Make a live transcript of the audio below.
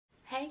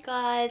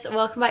Guys,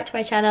 welcome back to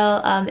my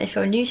channel. If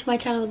you're new to my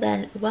channel,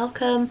 then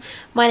welcome.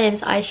 My name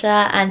is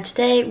Aisha and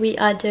today we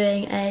are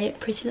doing a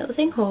Pretty Little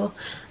Thing haul.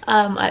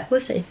 I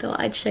also thought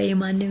I'd show you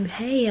my new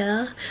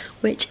hair,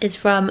 which is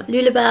from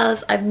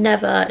Lullabellz. I've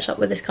never shopped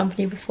with this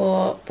company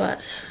before,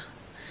 but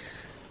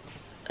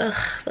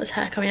there's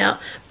hair coming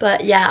out.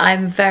 But yeah,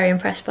 I'm very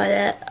impressed by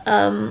it.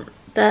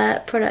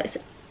 Their products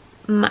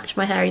match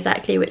my hair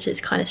exactly, which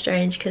is kind of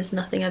strange because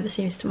nothing ever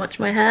seems to match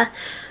my hair.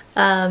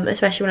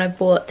 Especially when I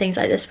bought things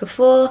like this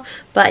before.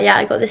 But yeah,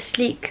 I got this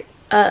sleek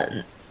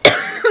I'm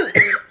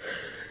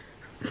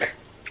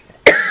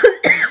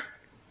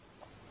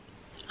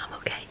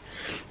okay.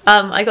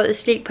 I got this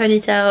sleek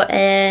ponytail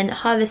in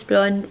Harvest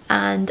Blonde,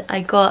 and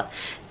I got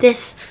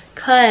this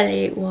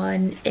curly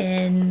one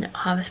in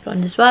Harvest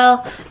Blonde as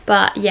well.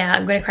 But yeah,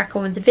 I'm going to crack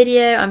on with the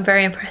video. I'm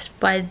very impressed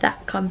by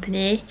that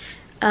company.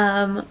 But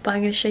I'm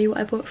going to show you what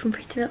I bought from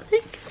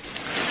Prettylittlething.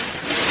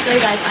 So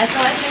guys, I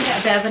thought I was going to get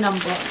a bit of an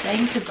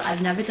unboxing because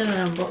I've never done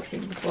an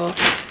unboxing before.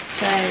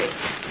 So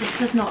this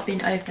has not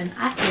been opened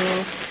at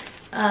all.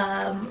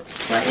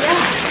 But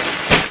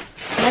yeah,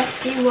 let's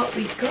see what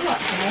we got,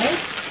 eh?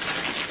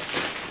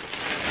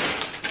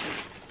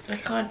 I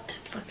can't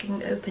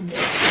fucking open it.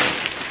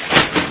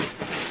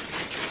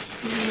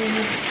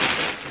 Yeah.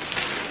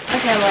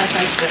 Okay, well I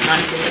tried to do it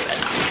nicely, but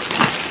no.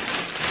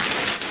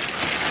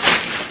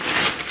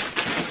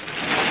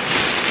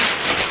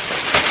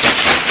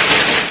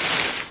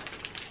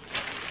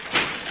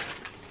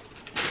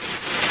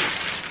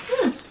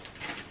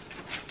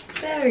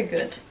 Very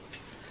good.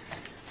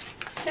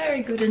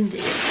 Very good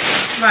indeed.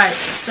 Right,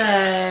 so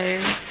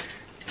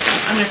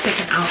I'm going to pick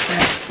an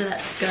outfit. So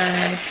let's go.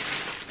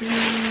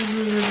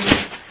 Ooh,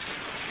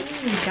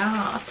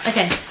 yes.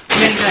 Okay, I'm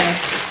going to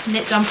go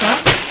knit jumper,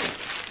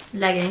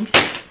 leggings,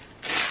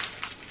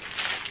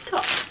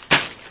 top.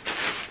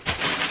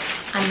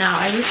 And now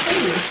I will show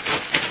you.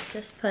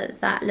 Just put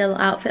that little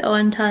outfit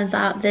on. Turns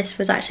out this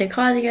was actually a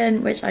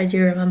cardigan, which I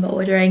do remember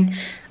ordering.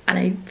 And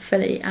I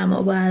fully am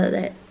aware that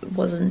it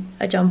wasn't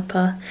a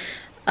jumper.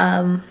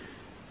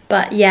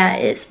 But yeah,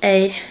 it's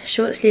a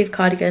short sleeve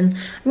cardigan.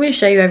 I'm going to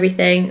show you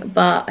everything,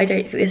 but I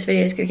don't think this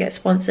video is going to get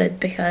sponsored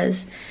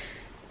because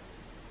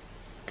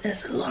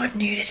there's a lot of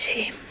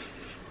nudity.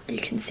 You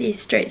can see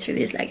straight through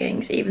these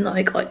leggings, even though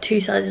I got 2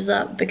 sizes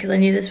up because I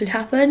knew this would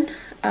happen.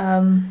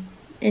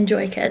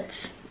 Enjoy,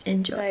 kids.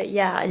 Enjoy. So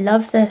yeah, I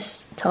love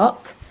this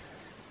top.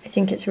 I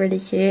think it's really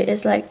cute.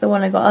 It's like the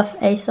one I got off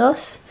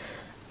ASOS.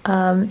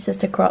 It's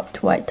just a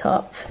cropped white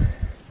top.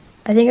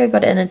 I think I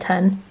got it in a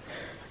 10.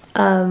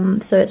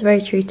 So it's very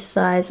true to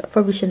size. I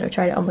probably shouldn't have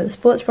tried it on with a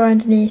sports bra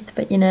underneath,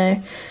 but you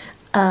know,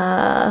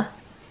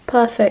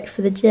 perfect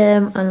for the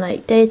gym and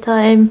like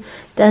daytime.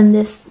 Then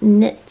this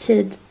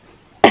knitted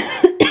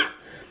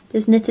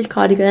this knitted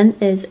cardigan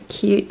is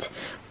cute,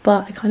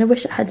 but I kind of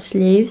wish it had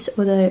sleeves,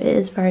 although it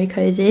is very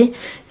cozy.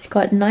 It's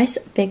got nice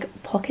big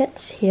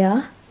pockets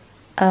here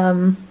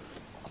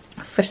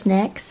for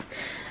snacks.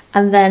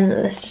 And then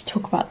let's just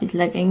talk about these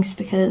leggings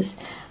because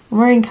I'm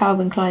wearing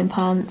Calvin Klein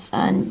pants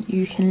and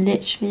you can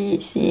literally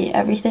see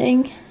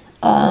everything.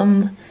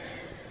 I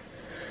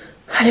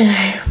don't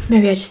know,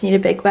 maybe I just need a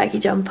big baggy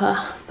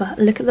jumper, but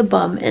look at the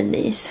bum in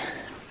these.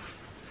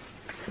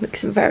 It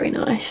looks very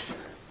nice.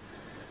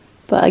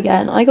 But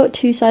again, I got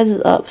 2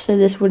 sizes up, so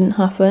this wouldn't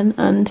happen.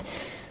 And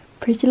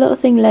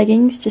Prettylittlething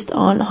leggings just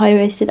aren't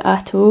high-waisted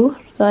at all.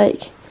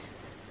 Like,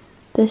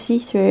 they're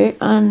see-through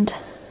and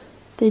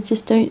they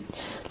just don't...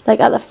 Like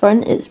at the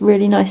front it's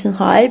really nice and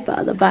high, but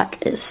at the back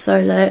it's so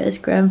low, it's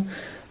grim.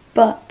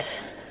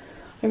 But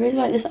I really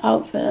like this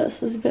outfit,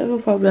 so it's a bit of a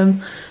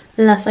problem.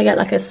 Unless I get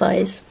like a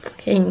size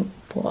fucking,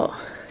 what,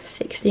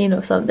 16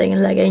 or something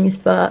in leggings,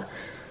 but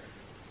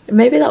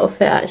maybe that will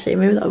fit actually,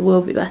 maybe that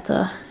will be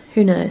better.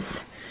 Who knows?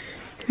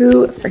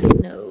 Who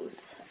freaking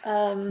knows?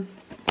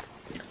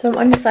 So I'm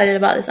undecided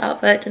about this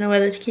outfit, don't know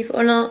whether to keep it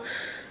or not.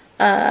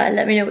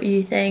 Let me know what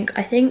you think.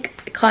 I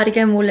think the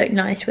cardigan will look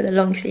nice with a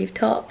long sleeve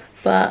top,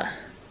 but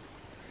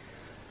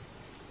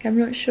I'm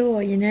not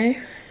sure, you know.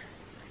 I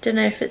don't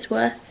know if it's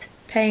worth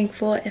paying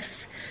for, if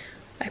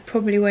I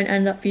probably won't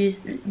end up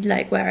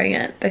wearing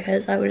it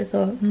because I would have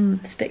thought,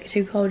 it's a bit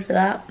too cold for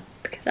that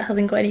because it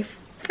hasn't got any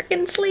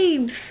freaking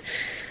sleeves.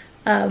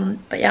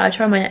 But yeah, I'll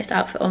try my next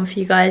outfit on for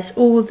you guys.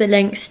 All the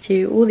links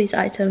to all these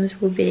items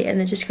will be in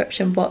the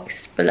description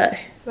box below.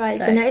 Right,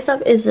 so next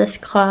up is this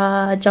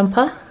car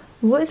jumper.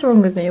 What is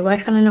wrong with me? Why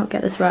can I not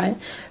get this right?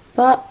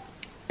 But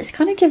it's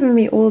kind of giving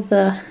me all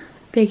the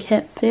big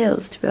hip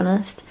feels, to be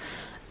honest.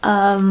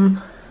 I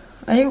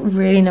don't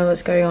really know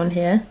what's going on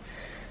here.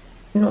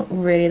 I'm not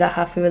really that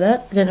happy with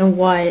it. I don't know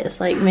why it's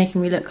like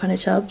making me look kind of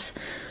chubs.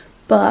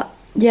 But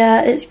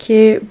yeah, it's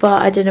cute,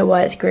 but I don't know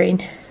why it's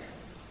green.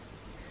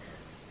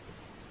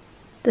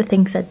 The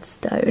thing said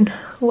stone.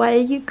 Why are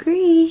you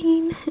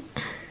green?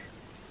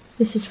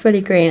 This is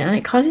fully green and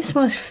it kind of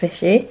smells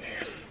fishy.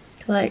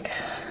 Like,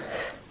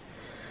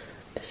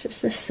 it's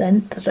just a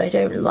scent that I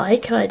don't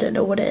like and I don't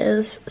know what it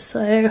is.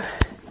 So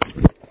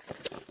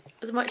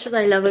as much as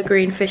I love a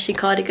green fishy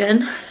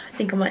cardigan, I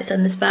think I might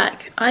send this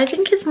back. I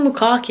think it's more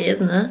khaki,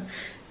 isn't it?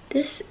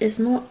 This is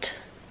not,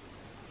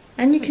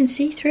 and you can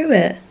see through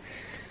it.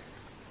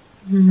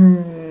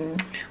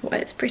 Why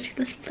is Pretty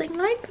Little Thing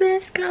like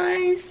this,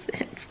 guys?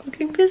 It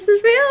fucking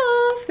pisses me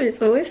off.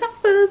 It always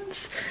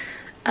happens.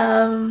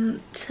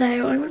 So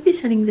I'm going to be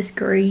sending this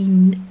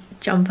green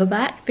jumper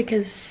back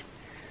because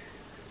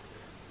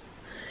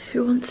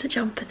who wants a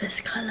jumper this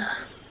colour?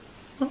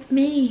 Not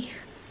me.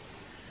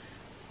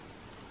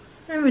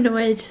 I'm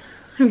annoyed.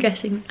 I'm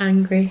getting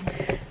angry.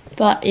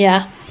 But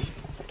yeah.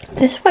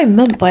 This is what I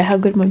meant by how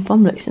good my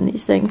bum looks in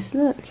these things.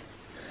 Look.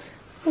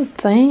 Oh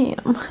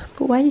damn.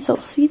 But why is it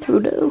all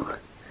see-through though?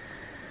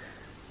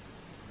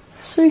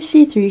 So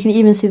see-through you can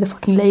even see the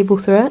fucking label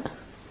through it.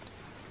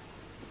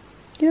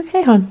 You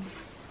okay, hon?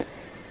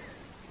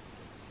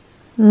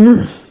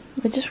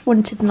 I just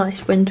wanted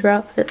nice winter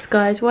outfits,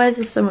 guys. Why is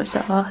there so much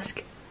to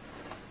ask?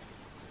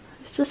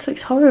 This just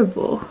looks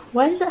horrible.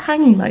 Why is it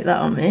hanging like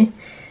that on me?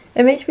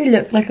 It makes me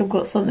look like I've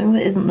got something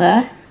that isn't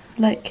there.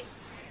 Like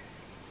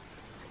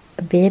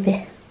a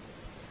baby.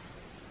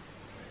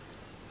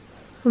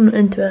 I'm not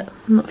into it.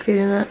 I'm not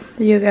feeling it.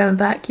 You're going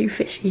back, you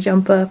fishy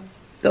jumper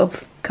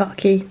of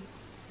khaki.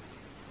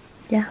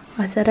 Yeah,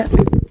 I said it.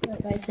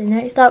 Right, so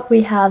next up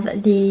we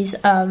have these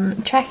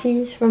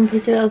trackies from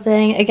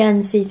Prettylittlething.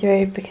 Again,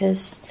 see-through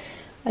because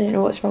I don't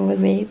know what's wrong with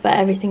me, but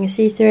everything is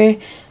see-through.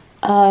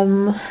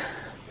 But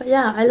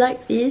yeah, I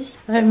like these.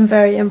 I'm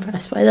very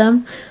impressed by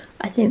them.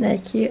 I think they're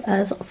cute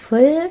as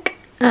fuck.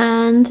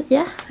 And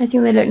yeah, I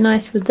think they look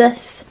nice with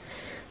this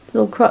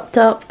little crop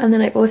top. And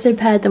then I also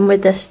paired them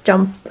with this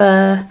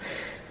jumper,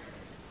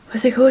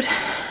 what's it called?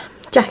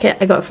 Jacket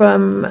I got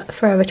from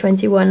Forever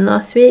 21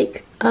 last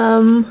week.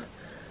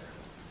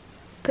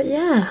 But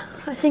yeah,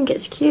 I think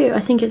it's cute. I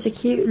think it's a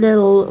cute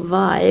little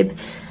vibe,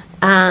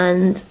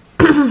 and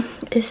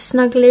it's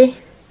snuggly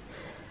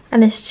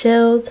and it's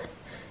chilled,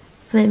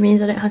 and it means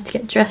I don't have to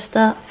get dressed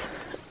up.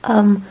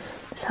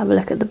 Let's have a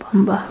look at the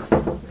bomber.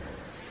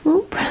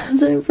 Oop,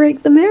 don't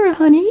break the mirror,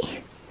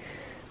 honey.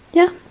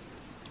 Yeah,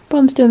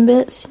 bum's doing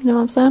bits, you know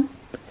what I'm saying?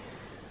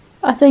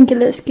 I think it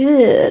looks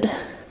good.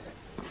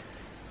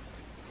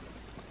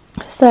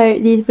 So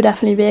these would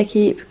definitely be a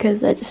keep because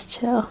they're just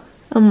chill.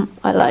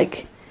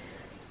 I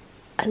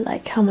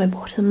like how my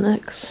bottom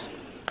looks.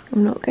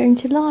 I'm not going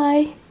to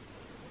lie.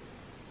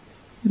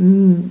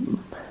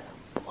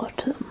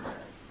 Bottom.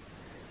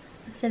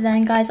 So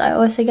then guys, I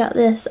also got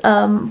this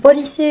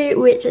bodysuit,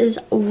 which is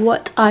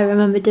what I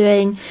remember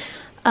doing.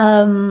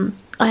 I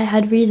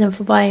had reason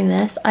for buying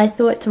this. I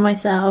thought to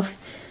myself,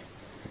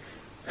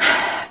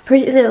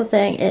 Pretty Little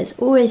Thing, it's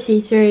always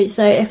see-through,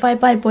 so if I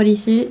buy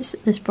bodysuits,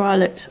 this bra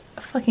looks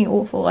fucking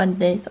awful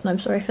underneath and I'm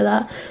sorry for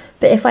that,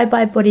 but if I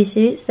buy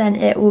bodysuits then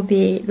it will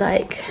be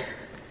like,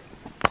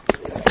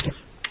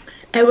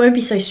 it won't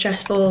be so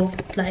stressful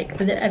like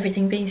with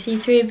everything being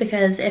see-through,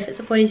 because if it's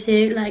a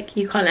bodysuit, like,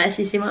 you can't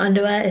actually see my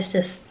underwear, it's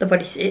just the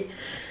bodysuit.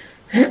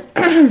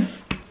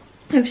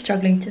 I'm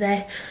struggling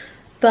today,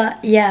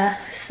 but yeah,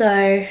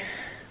 so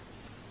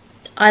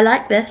I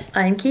like this.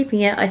 I'm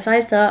keeping it. I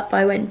sized up.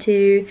 I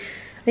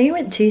think I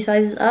went 2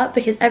 sizes up,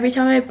 because every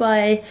time I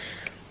buy,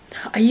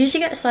 I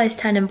usually get a size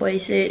 10 in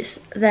bodysuits.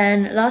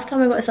 Then last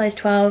time I got a size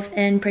 12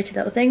 in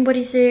Prettylittlething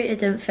bodysuit, it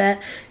didn't fit,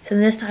 so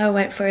this time I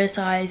went for a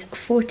size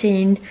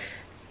 14,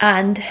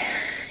 and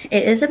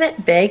it is a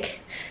bit big,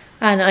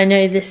 and I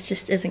know this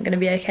just isn't going to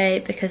be okay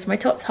because my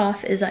top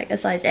half is like a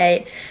size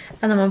 8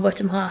 and then my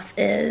bottom half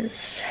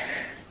is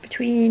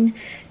between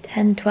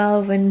 10,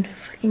 12 and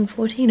fucking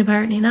 14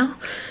 apparently now.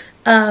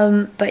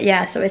 But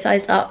yeah, so I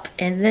sized up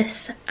in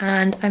this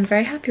and I'm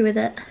very happy with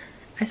it.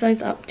 I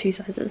sized up 2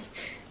 sizes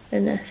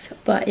in this,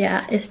 but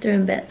yeah, it's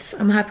doing bits.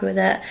 I'm happy with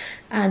it,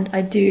 and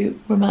I do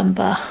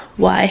remember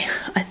why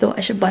I thought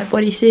I should buy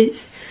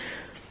bodysuits.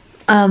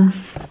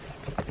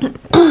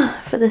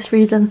 For this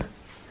reason.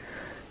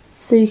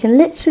 So you can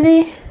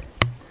literally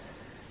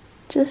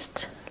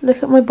just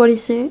look at my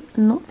bodysuit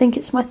and not think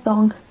it's my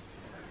thong.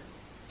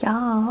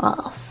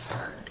 Yes.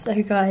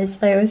 So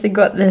guys, I also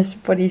got this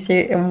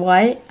bodysuit in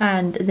white,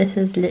 and this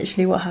is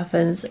literally what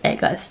happens.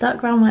 It gets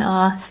stuck around my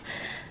arse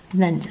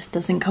and then just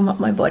doesn't come up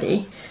my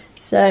body.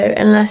 So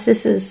unless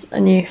this is a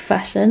new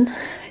fashion,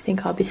 I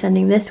think I'll be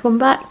sending this one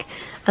back.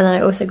 And then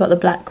I also got the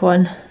black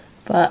one,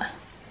 but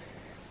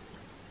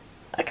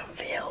I can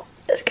feel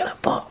it's gonna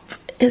pop,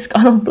 it's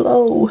gonna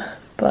blow.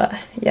 But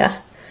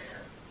yeah,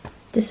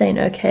 this ain't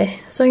okay.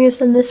 So I'm gonna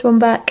send this one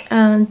back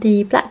and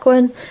the black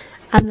one,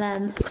 and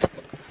then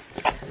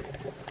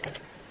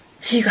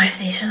you guys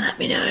need to let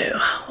me know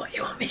what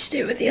you want me to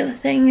do with the other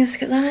things,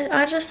 because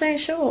I just ain't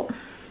sure.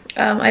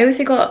 I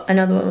also got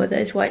another one with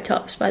those white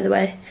tops, by the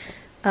way,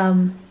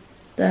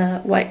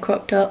 the white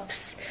crop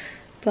tops.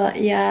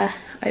 But yeah,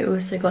 I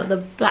also got the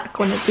black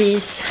one of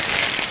these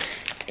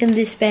in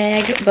this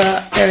bag,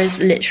 but there is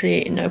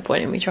literally no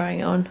point in me trying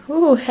it on.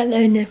 Oh,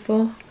 hello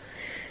nipple.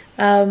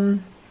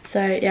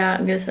 So yeah,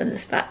 I'm gonna send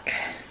this back.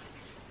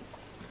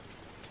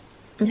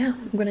 Yeah,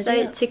 I'm gonna do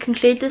it. To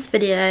conclude this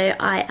video,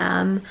 I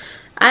am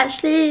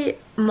actually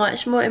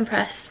much more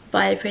impressed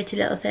by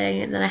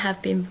Prettylittlething than I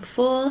have been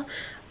before.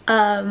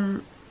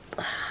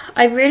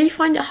 I really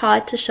find it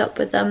hard to shop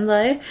with them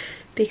though,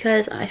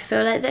 because I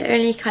feel like they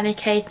only kind of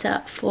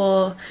cater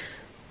for,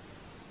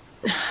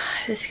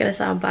 this is gonna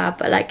sound bad,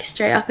 but like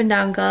straight up and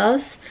down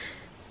girls.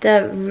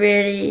 They're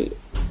really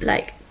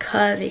like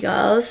curvy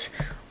girls,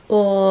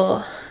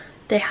 or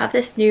they have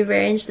this new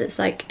range that's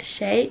like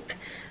Shape,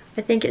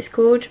 I think it's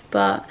called,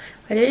 but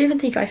I don't even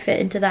think I fit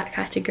into that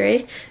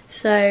category,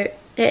 so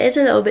it is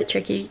a little bit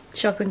tricky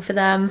shopping for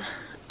them.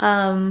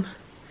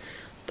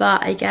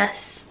 But I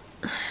guess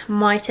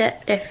my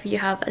tip, if you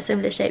have a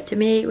similar shape to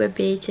me, would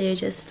be to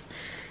just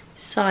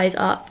size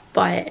up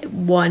by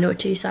 1 or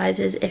 2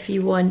 sizes if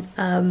you want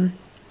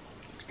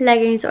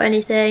leggings or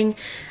anything,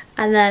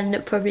 and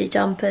then probably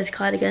jumpers,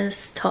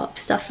 cardigans,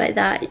 tops, stuff like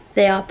that.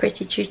 They are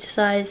pretty true to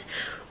size,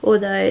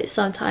 although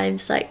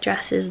sometimes like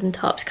dresses and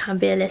tops can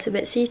be a little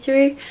bit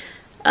see-through.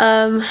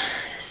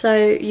 So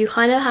you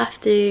kind of have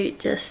to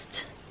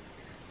just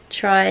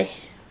try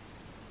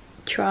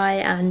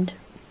and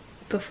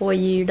before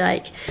you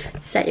like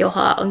set your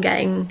heart on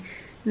getting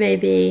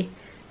maybe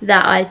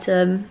that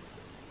item,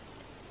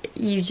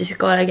 you just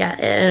gotta get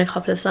it in a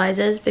couple of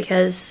sizes,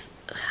 because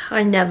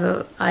I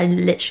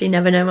literally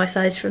never know my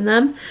size from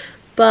them.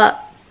 But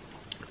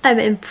I'm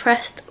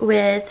impressed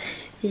with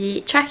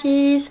the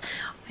trackies.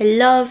 I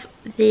love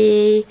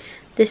this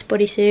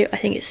bodysuit, I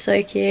think it's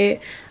so cute.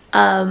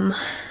 I'm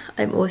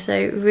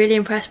also really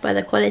impressed by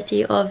the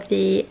quality of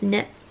the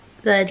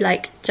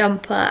like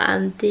jumper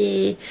and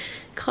the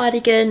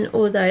cardigan,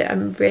 although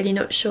I'm really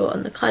not sure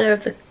on the colour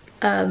of the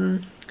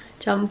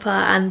jumper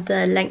and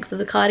the length of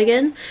the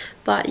cardigan,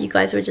 but you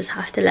guys will just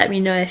have to let me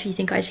know if you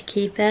think I should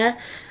keep it.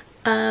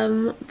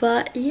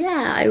 But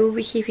yeah, I will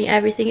be keeping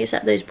everything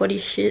except those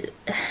bodysuits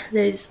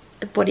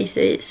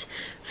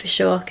for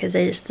sure, because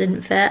they just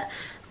didn't fit.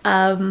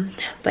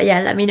 But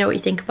yeah, let me know what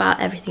you think about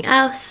everything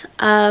else.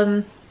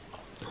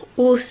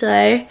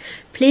 Also,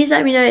 please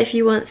let me know if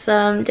you want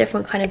some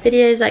different kind of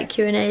videos like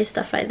Q&A,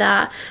 stuff like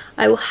that.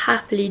 I will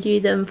happily do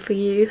them for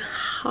you,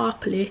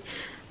 happily.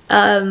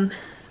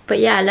 But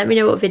yeah, let me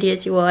know what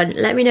videos you want.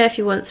 Let me know if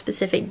you want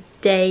specific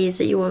days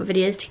that you want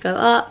videos to go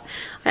up.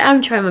 I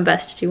am trying my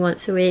best to do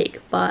once a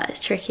week, but it's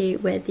tricky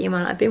with the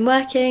amount I've been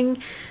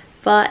working.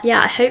 But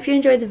yeah, I hope you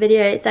enjoyed the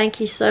video. Thank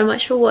you so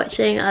much for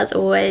watching. As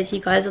always, you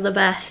guys are the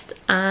best,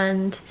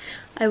 and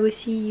I will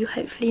see you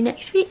hopefully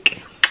next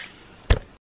week.